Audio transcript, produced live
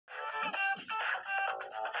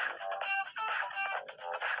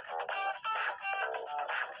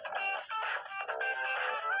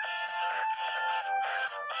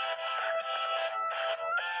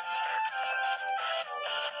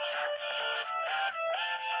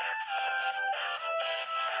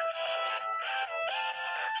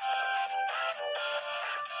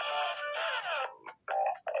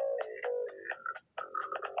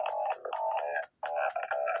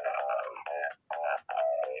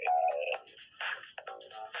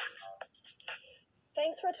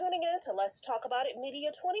for tuning in to Let's Talk About It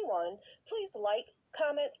Media 21. Please like,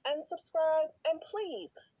 comment, and subscribe. And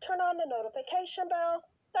please turn on the notification bell.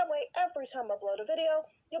 That way, every time I upload a video,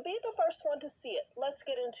 you'll be the first one to see it. Let's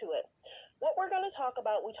get into it. What we're going to talk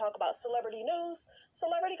about, we talk about celebrity news,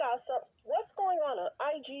 celebrity gossip, what's going on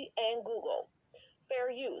IG and Google,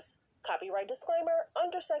 fair use, copyright disclaimer,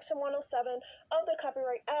 under Section 107 of the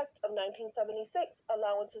Copyright Act of 1976,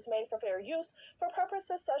 allowances made for fair use for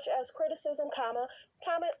purposes such as criticism,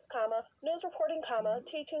 comments, news reporting,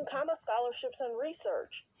 teaching, scholarships, and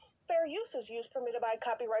research. Fair use is use permitted by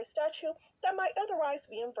copyright statute that might otherwise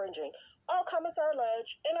be infringing. All comments are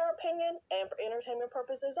alleged, in our opinion, and for entertainment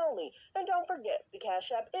purposes only. And don't forget, the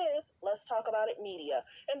Cash App is Let's Talk About It Media.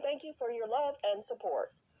 And thank you for your love and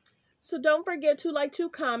support. So don't forget to like, to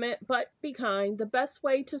comment, but be kind. The best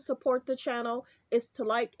way to support the channel is to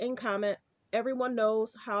like and comment. Everyone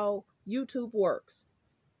knows how YouTube works.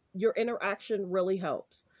 Your interaction really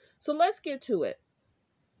helps. So let's get to it.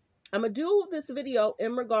 I'm going to do this video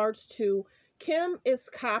in regards to Kim is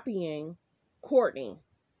copying Kourtney.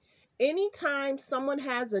 Anytime someone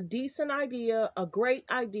has a decent idea, a great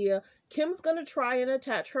idea, Kim's going to try and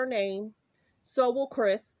attach her name. So will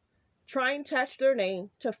Chris. Try and attach their name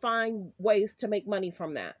to find ways to make money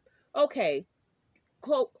from that. Okay,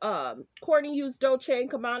 Kourtney used Dolce &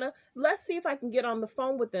 Gabbana. Let's see if I can get on the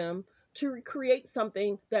phone with them to create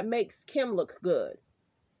something that makes Kim look good.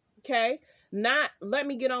 Okay? Not let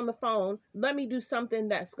me get on the phone. Let me do something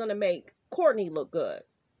that's going to make Kourtney look good.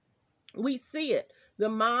 We see it. The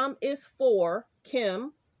mom is for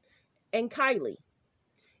Kim and Kylie.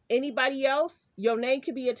 Anybody else, your name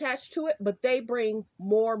could be attached to it, but they bring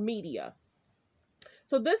more media.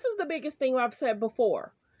 So this is the biggest thing I've said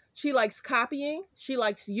before. She likes copying, she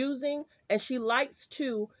likes using, and she likes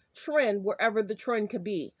to trend wherever the trend could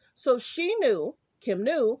be. So Kim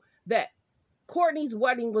knew that Kourtney's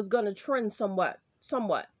wedding was going to trend somewhat.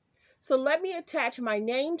 So let me attach my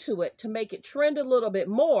name to it to make it trend a little bit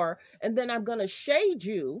more, and then I'm going to shade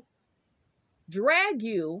you, drag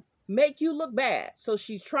you, make you look bad. So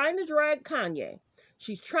she's trying to drag Kanye.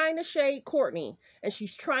 She's trying to shade Kourtney. And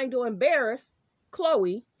she's trying to embarrass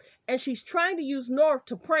Khloe. And she's trying to use North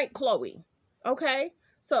to prank Khloe. Okay?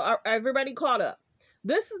 So everybody caught up.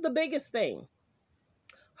 This is the biggest thing.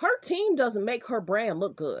 Her team doesn't make her brand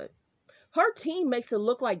look good. Her team makes it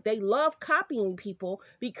look like they love copying people,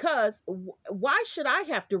 because why should I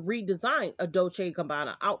have to redesign a Dolce &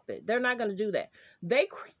 Gabbana outfit? They're not going to do that. They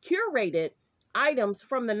curated items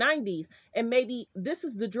from the 90s, and maybe this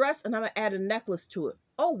is the dress and I'm gonna add a necklace to it.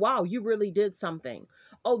 Oh wow, you really did something.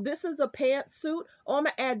 Oh, this is a pantsuit. Oh, I'm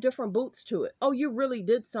gonna add different boots to it. Oh, you really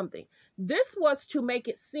did something. This was to make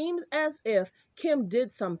it seem as if Kim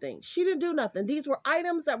did something. She didn't do nothing. These were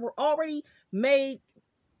items that were already made.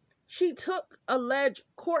 She took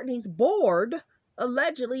Kourtney's board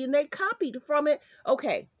allegedly, and they copied from it.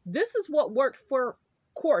 Okay, this is what worked for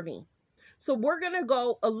Kourtney. So we're going to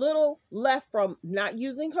go a little left from not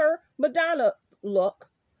using her Madonna look.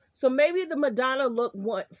 So maybe the Madonna look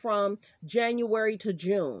went from January to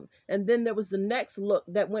June. And then there was the next look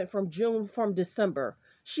that went from December.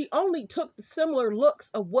 She only took the similar looks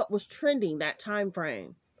of what was trending that time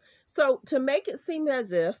frame. So to make it seem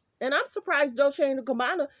as if, and I'm surprised Dolce &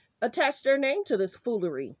 Gabbana attached their name to this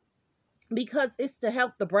foolery, because it's to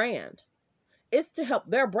help the brand. It's to help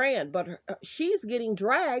their brand, but she's getting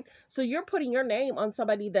dragged. So you're putting your name on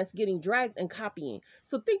somebody that's getting dragged and copying.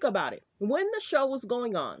 So think about it. When the show was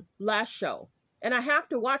going on, last show, and I have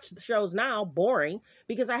to watch the shows now, boring,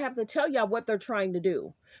 because I have to tell y'all what they're trying to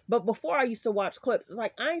do. But before I used to watch clips, it's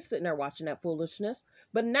like, I ain't sitting there watching that foolishness.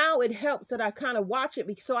 But now it helps that I kind of watch it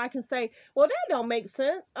so I can say, well, that don't make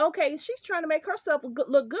sense. Okay, she's trying to make herself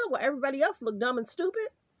look good while everybody else look dumb and stupid.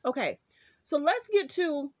 Okay, so let's get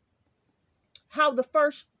to how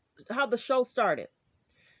the show started.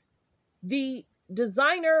 The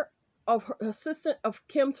designer of her assistant of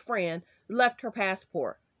Kim's friend left her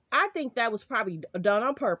passport. I think that was probably done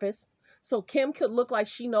on purpose, so Kim could look like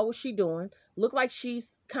she knows what she's doing, look like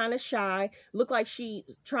she's kind of shy, look like she's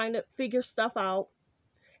trying to figure stuff out.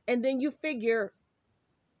 And then you figure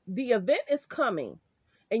the event is coming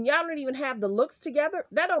and y'all don't even have the looks together.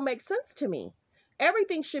 That don't make sense to me.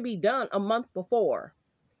 Everything should be done a month before,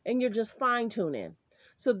 and you're just fine-tuning.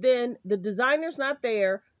 So then the designer's not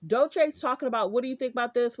there. Dolce's talking about, what do you think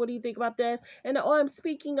about this? What do you think about this? And, oh, I'm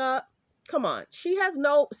speaking up. Come on. She has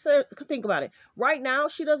no sense. Think about it. Right now,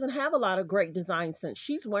 she doesn't have a lot of great design sense.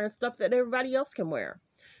 She's wearing stuff that everybody else can wear.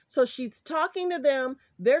 So she's talking to them.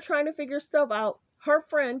 They're trying to figure stuff out. Her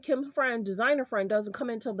friend, Kim's friend, designer friend, doesn't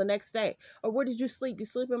come in until the next day. Or where did you sleep? You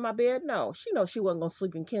sleep in my bed? No, she knows she wasn't going to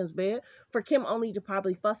sleep in Kim's bed. For Kim only to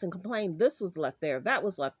probably fuss and complain, this was left there, that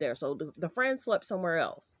was left there. So the friend slept somewhere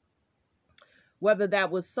else. Whether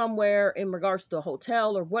that was somewhere in regards to the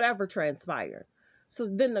hotel or whatever transpired. So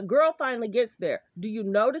then the girl finally gets there. Do you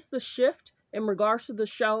notice the shift in regards to the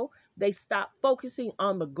show? They stopped focusing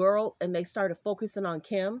on the girls and they started focusing on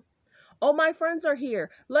Kim. Oh, my friends are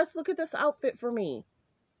here. Let's look at this outfit for me.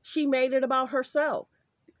 She made it about herself.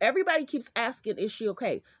 Everybody keeps asking, is she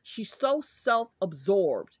okay? She's so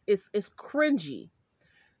self-absorbed. It's cringy.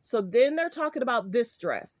 So then they're talking about this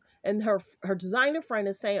dress. And her designer friend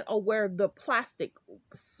is saying, oh, wear the plastic,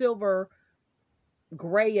 silver,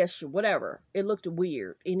 grayish, whatever. It looked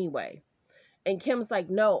weird anyway. And Kim's like,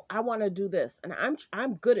 no, I want to do this. And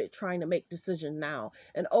I'm good at trying to make decisions now.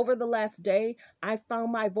 And over the last day, I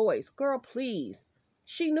found my voice. Girl, please.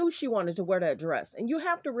 She knew she wanted to wear that dress. And you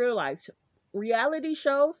have to realize, reality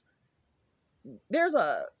shows, there's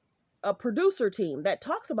a producer team that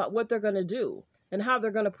talks about what they're going to do and how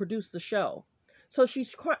they're going to produce the show. So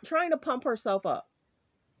she's trying to pump herself up.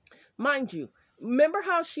 Mind you, remember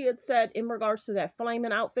how she had said in regards to that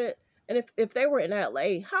flaming outfit? And if they were in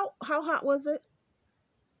LA, how hot was it?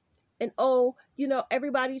 And oh, you know,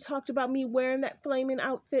 everybody talked about me wearing that flaming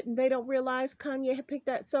outfit and they don't realize Kanye had picked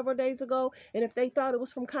that several days ago. And if they thought it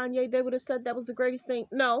was from Kanye, they would have said that was the greatest thing.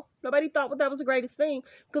 No, nobody thought that was the greatest thing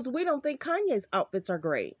because we don't think Kanye's outfits are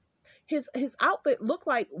great. His outfit looked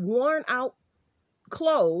like worn out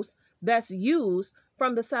clothes that's used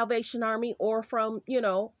from the Salvation Army or from, you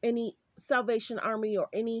know, any Salvation Army or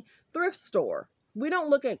any thrift store. We don't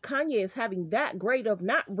look at Kanye as having that great of,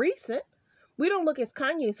 not recent. We don't look at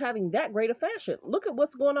Kanye as having that great of fashion. Look at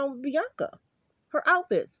what's going on with Bianca. Her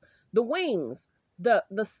outfits, the wings, the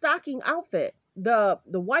stocking outfit, the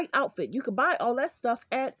white outfit. You could buy all that stuff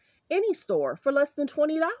at any store for less than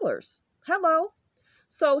 $20. Hello.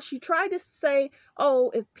 So she tried to say,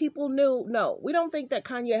 oh, if people knew. No, we don't think that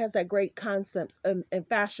Kanye has that great concepts in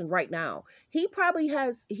fashion right now. He probably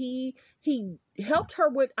has, he helped her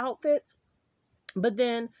with outfits. But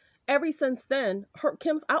then, ever since then,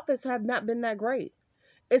 Kim's outfits have not been that great.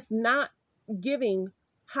 It's not giving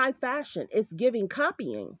high fashion. It's giving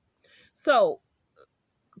copying. So,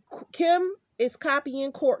 Kim is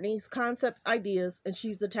copying Kourtney's concepts, ideas, and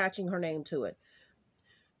she's attaching her name to it.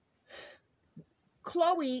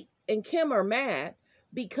 Khloe and Kim are mad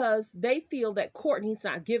because they feel that Kourtney's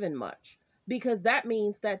not giving much. Because that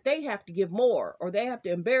means that they have to give more, or they have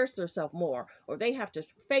to embarrass themselves more, or they have to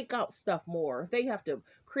fake out stuff more, or they have to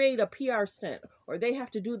create a PR stunt, or they have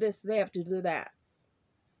to do this, they have to do that.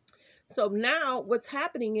 So now what's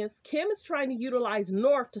happening is Kim is trying to utilize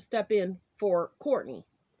North to step in for Kourtney.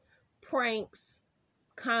 Pranks,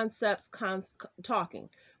 concepts, talking.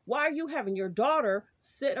 Why are you having your daughter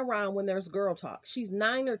sit around when there's girl talk? She's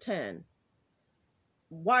 9 or 10.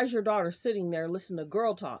 Why is your daughter sitting there listening to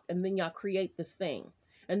girl talk? And then y'all create this thing.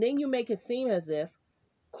 And then you make it seem as if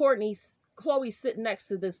Khloe's sitting next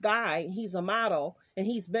to this guy. He's a model and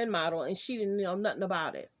he's been model and she didn't know nothing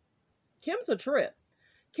about it. Kim's a trip.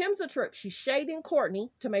 Kim's a trip. She's shading Kourtney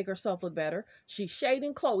to make herself look better. She's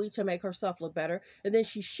shading Khloe to make herself look better. And then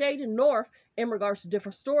she's shading North in regards to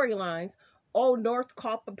different storylines. Oh, North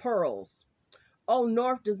caught the pearls. Oh,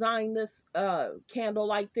 North designed this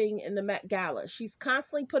candlelight thing in the Met Gala. She's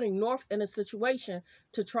constantly putting North in a situation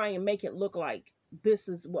to try and make it look like this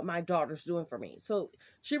is what my daughter's doing for me. So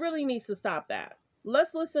she really needs to stop that.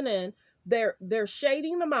 Let's listen in. They're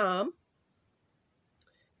shading the mom.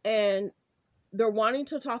 And they're wanting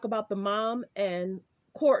to talk about the mom and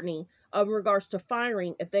Kourtney in regards to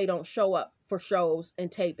firing if they don't show up for shows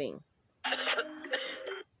and taping.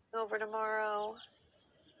 Over tomorrow.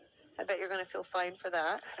 I bet you're going to feel fine for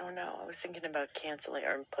that. I don't know. I was thinking about canceling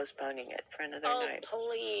or postponing it for another night. Oh,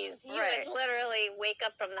 please. You Right. would literally wake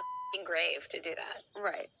up from the f***ing grave to do that.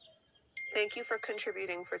 Right. Thank you for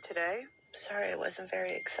contributing for today. Sorry, it wasn't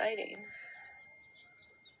very exciting.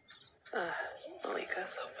 Malika.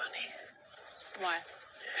 So funny. Why?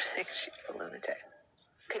 I think she's a lunatic.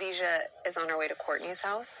 Khadijah is on her way to Kourtney's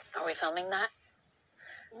house. Are we filming that?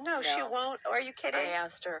 No, she won't. Are you kidding? I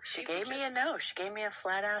asked her. She gave me a no. She gave me a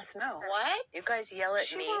flat-ass no. What? You guys yell at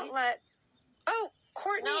She me. won't let... Oh,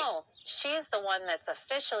 Kourtney. No, she's the one that's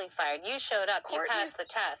officially fired. You showed up. You Kourtney's- passed the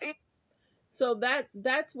test. So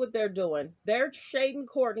that's what they're doing. They're shading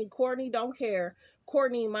Kourtney. Kourtney don't care.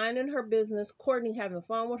 Kourtney minding her business. Kourtney having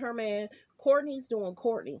fun with her man. Kourtney's doing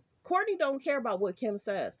Kourtney. Kourtney don't care about what Kim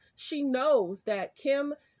says. She knows that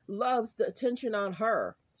Kim loves the attention on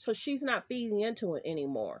her. So she's not feeding into it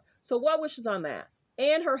anymore. So what wishes on that?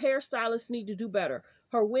 And her hairstylists need to do better.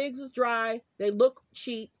 Her wigs is dry. They look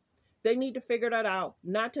cheap. They need to figure that out.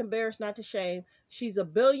 Not to embarrass, not to shame. She's a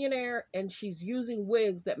billionaire and she's using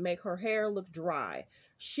wigs that make her hair look dry.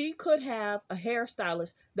 She could have a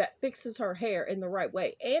hairstylist that fixes her hair in the right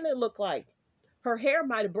way. And it looked like her hair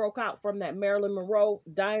might have broke out from that Marilyn Monroe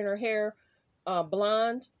dyeing her hair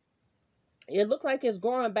blonde. It looked like it's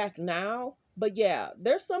growing back now. But yeah,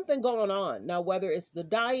 there's something going on. Now, whether it's the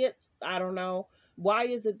diets, I don't know. Why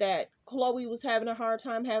is it that Khloe was having a hard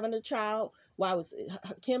time having a child? Why was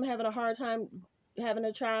Kim having a hard time having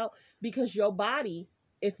a child? Because your body,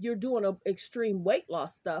 if you're doing a extreme weight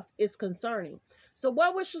loss stuff, is concerning. So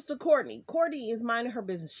well wishes to Kourtney. Kourtney is minding her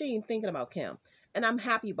business. She ain't thinking about Kim. And I'm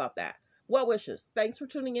happy about that. Well wishes. Thanks for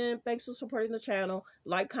tuning in. Thanks for supporting the channel.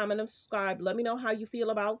 Like, comment, and subscribe. Let me know how you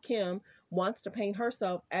feel about Kim wants to paint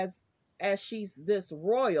herself as she's this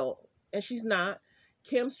royal. And she's not.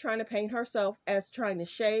 Kim's trying to paint herself as trying to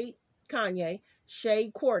shade Kanye,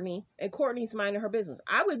 shade Kourtney, and Kourtney's minding her business.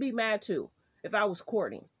 I would be mad too if I was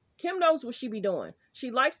Kourtney. Kim knows what she be doing. She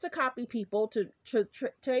likes to copy people to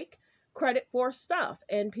take credit for stuff,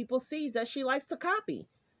 and people sees that she likes to copy.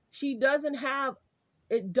 She doesn't have,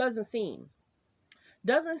 it doesn't seem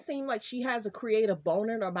like she has a creative bone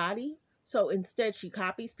in her body. So instead she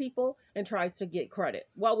copies people and tries to get credit.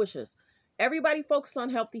 Well wishes. Everybody focus on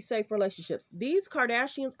healthy, safe relationships. These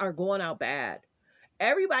Kardashians are going out bad.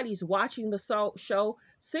 Everybody's watching the show.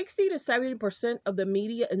 60 to 70% of the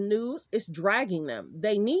media and news is dragging them.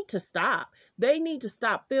 They need to stop. They need to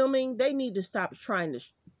stop filming. They need to stop trying to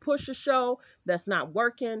push a show that's not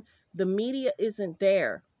working. The media isn't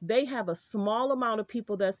there. They have a small amount of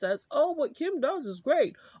people that says, oh, what Kim does is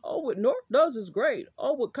great. Oh, what North does is great.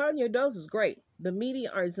 Oh, what Kanye does is great. The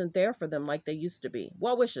media isn't there for them like they used to be.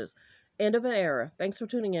 Well wishes. End of an era. Thanks for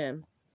tuning in.